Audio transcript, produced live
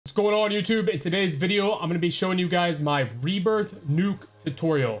What's going on, YouTube? In today's video, I'm going to be showing you guys my Rebirth Nuke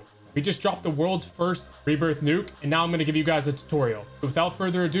tutorial. We just dropped the world's first Rebirth Nuke, and now I'm going to give you guys a tutorial. Without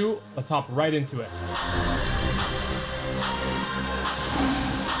further ado, let's hop right into it.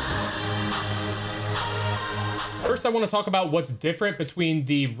 First, I want to talk about what's different between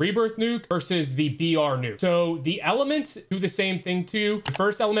the Rebirth Nuke versus the BR Nuke. So the elements do the same thing to you. The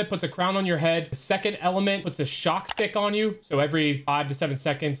first element puts a crown on your head. The second element puts a shock stick on you. So every 5 to 7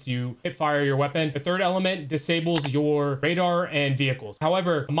 seconds, you hit fire your weapon. The third element disables your radar and vehicles.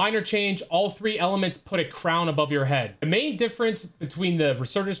 However, a minor change, all three elements put a crown above your head. The main difference between the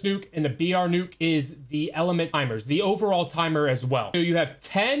Resurgence Nuke and the BR Nuke is the element timers, the overall timer as well. So you have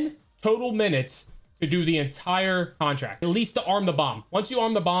 10 total minutes to do the entire contract, at least to arm the bomb. Once you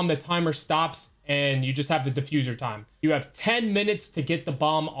arm the bomb, the timer stops and you just have the diffuser time. You have 10 minutes to get the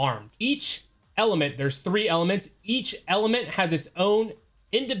bomb armed. Each element, there's 3 elements. Each element has its own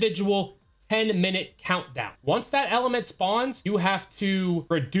individual 10-minute countdown. Once that element spawns, you have to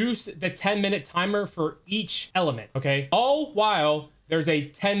reduce the 10-minute timer for each element, okay? All while there's a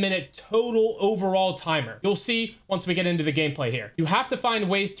 10-minute total overall timer. You'll see once we get into the gameplay here. You have to find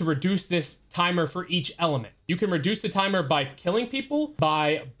ways to reduce this timer for each element. You can reduce the timer by killing people,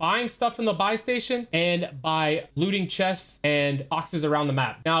 by buying stuff from the buy station, and by looting chests and boxes around the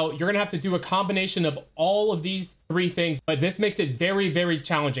map. Now, you're gonna have to do a combination of all of these 3 things, but this makes it very, very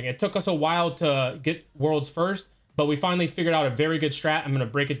challenging. It took us a while to get world's first, but we finally figured out a very good strat. I'm going to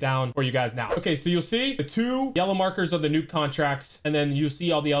break it down for you guys now. Okay, so you'll see the 2 yellow markers of the nuke contracts, and then you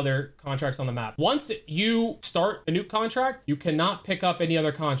see all the other contracts on the map. Once you start a nuke contract, you cannot pick up any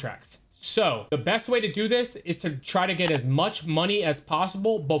other contracts. So the best way to do this is to try to get as much money as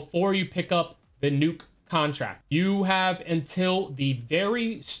possible before you pick up the nuke contract. You have until the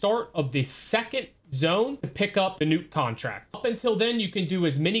very start of the second zone to pick up the nuke contract. Up until then, you can do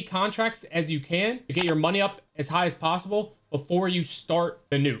as many contracts as you can to get your money up as high as possible before you start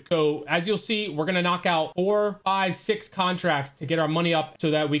the nuke. So as you'll see, we're going to knock out 4, 5, 6 contracts to get our money up so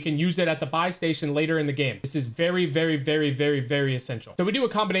that we can use it at the buy station later in the game. This is very, very, very, very, very essential. So we do a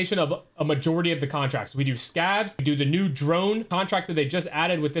combination of a majority of the contracts. We do scavs, we do the new drone contract that they just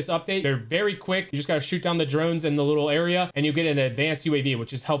added with this update. They're very quick. You just got to shoot down the drones in the little area and you get an advanced UAV,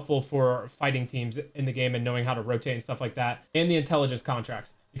 which is helpful for fighting teams in the game and knowing how to rotate and stuff like that. And the intelligence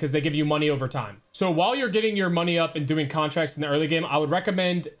contracts, because they give you money over time. So while you're getting your money up and doing contracts in the early game, I would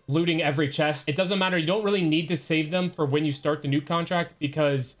recommend looting every chest. It doesn't matter. You don't really need to save them for when you start the nuke contract,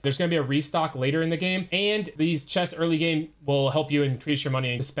 because there's going to be a restock later in the game. And these chests early game will help you increase your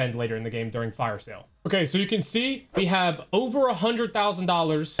money to spend later in the game during fire sale. Okay, so you can see we have over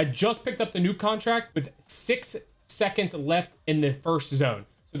 $100,000. I just picked up the nuke contract with 6 seconds left in the first zone.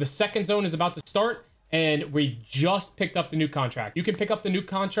 So the second zone is about to start, and we just picked up the nuke contract. You can pick up the nuke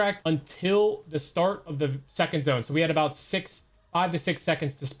contract until the start of the second zone. So we had about 5 to 6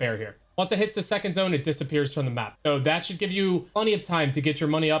 seconds to spare here. Once it hits the second zone, it disappears from the map. So that should give you plenty of time to get your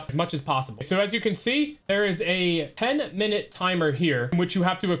money up as much as possible. So as you can see, there is a 10-minute timer here in which you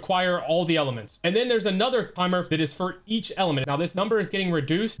have to acquire all the elements. And then there's another timer that is for each element. Now this number is getting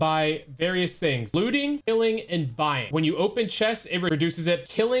reduced by various things: looting, killing, and buying. When you open chests, it reduces it.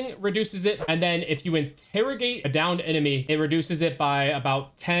 Killing reduces it. And then if you interrogate a downed enemy, it reduces it by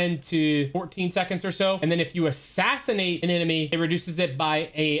about 10 to 14 seconds or so. And then if you assassinate an enemy, it reduces it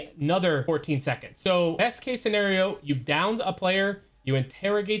by another 14 seconds. So best case scenario, you downed a player, you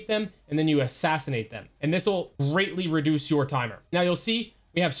interrogate them, and then you assassinate them. And this will greatly reduce your timer. Now you'll see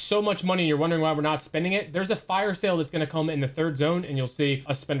we have so much money and you're wondering why we're not spending it. There's a fire sale that's going to come in the 3rd zone, and you'll see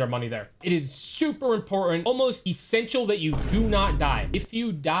us spend our money there. It is super important, almost essential, that you do not die. If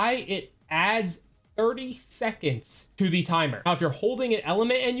you die, it adds 30 seconds to the timer. Now, if you're holding an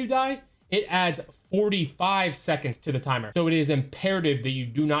element and you die, it adds 45 seconds to the timer. So it is imperative that you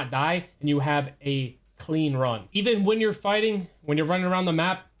do not die and you have a clean run. Even when you're fighting, when you're running around the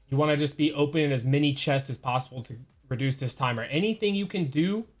map, you want to just be opening as many chests as possible to reduce this timer. Anything you can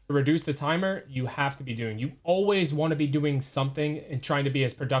do to reduce the timer, you have to be doing. You always want to be doing something and trying to be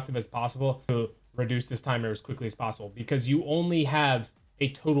as productive as possible to reduce this timer as quickly as possible, because you only have a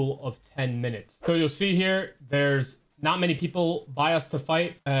total of 10 minutes. So you'll see here, there's not many people buy us to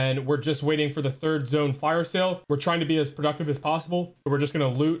fight, and we're just waiting for the 3rd zone fire sale. We're trying to be as productive as possible, so we're just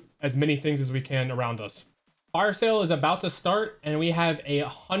going to loot as many things as we can around us. Fire sale is about to start, and we have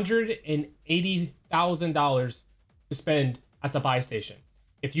 $180,000 to spend at the buy station.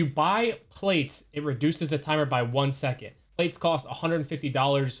 If you buy plates, it reduces the timer by 1 second. Plates cost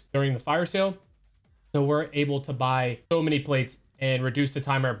 $150 during the fire sale, so we're able to buy so many plates and reduce the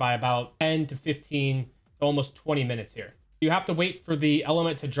timer by about 10 to 15 almost 20 minutes here. You have to wait for the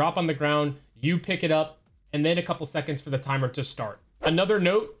element to drop on the ground, you pick it up, and then a couple seconds for the timer to start. Another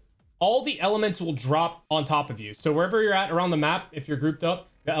note, all the elements will drop on top of you. So wherever you're at around the map, if you're grouped up,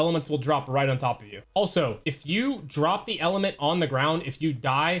 the elements will drop right on top of you. Also, if you drop the element on the ground, if you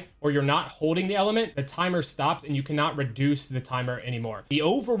die or you're not holding the element, the timer stops and you cannot reduce the timer anymore. The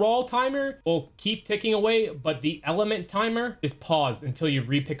overall timer will keep ticking away, but the element timer is paused until you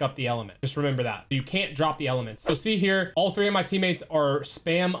re-pick up the element. Just remember that. You can't drop the elements. So see here, all three of my teammates are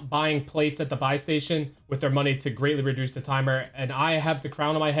spam buying plates at the buy station with their money to greatly reduce the timer. And I have the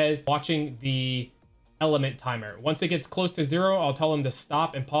crown on my head watching the element timer. Once it gets close to 0, I'll tell them to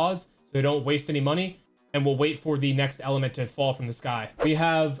stop and pause so they don't waste any money, and we'll wait for the next element to fall from the sky. We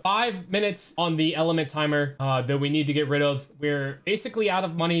have 5 minutes on the element timer that we need to get rid of. We're basically out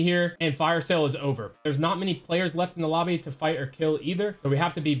of money here, and fire sale is over. There's not many players left in the lobby to fight or kill either, so we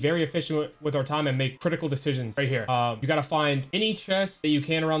have to be very efficient with our time and make critical decisions right here. You got to find any chest that you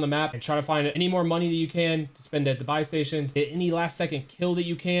can around the map and try to find any more money that you can to spend at the buy stations. Get any last second kill that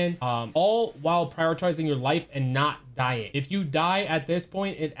you can, all while prioritizing your life and not dying. If you die at this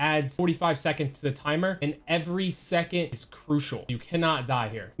point, it adds 45 seconds to the timer, and every second is crucial. You cannot die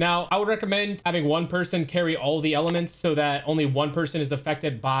here. Now, I would recommend having one person carry all the elements so that only one person is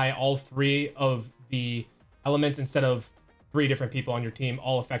affected by all 3 of the elements instead of 3 different people on your team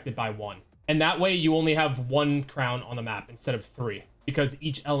all affected by 1. And that way you only have 1 crown on the map instead of 3, because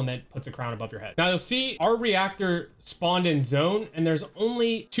each element puts a crown above your head. Now you'll see our reactor spawned in zone, and there's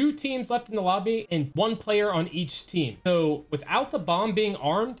only 2 teams left in the lobby and 1 player on each team. So without the bomb being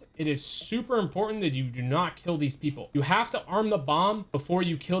armed, it is super important that you do not kill these people. You have to arm the bomb before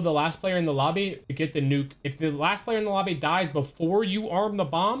you kill the last player in the lobby to get the nuke. If the last player in the lobby dies before you arm the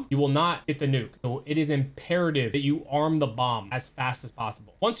bomb, you will not get the nuke. So it is imperative that you arm the bomb as fast as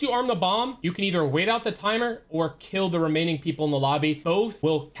possible. Once you arm the bomb, you can either wait out the timer or kill the remaining people in the lobby. Both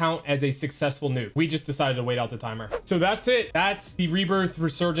will count as a successful nuke. We just decided to wait out the timer. So that's it. That's the Rebirth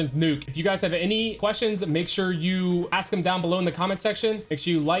Resurgence nuke. If you guys have any questions, make sure you ask them down below in the comment section. Make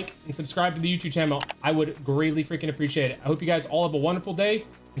sure you like and subscribe to the YouTube channel. I would greatly freaking appreciate it. I hope you guys all have a wonderful day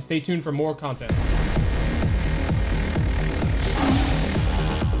and stay tuned for more content.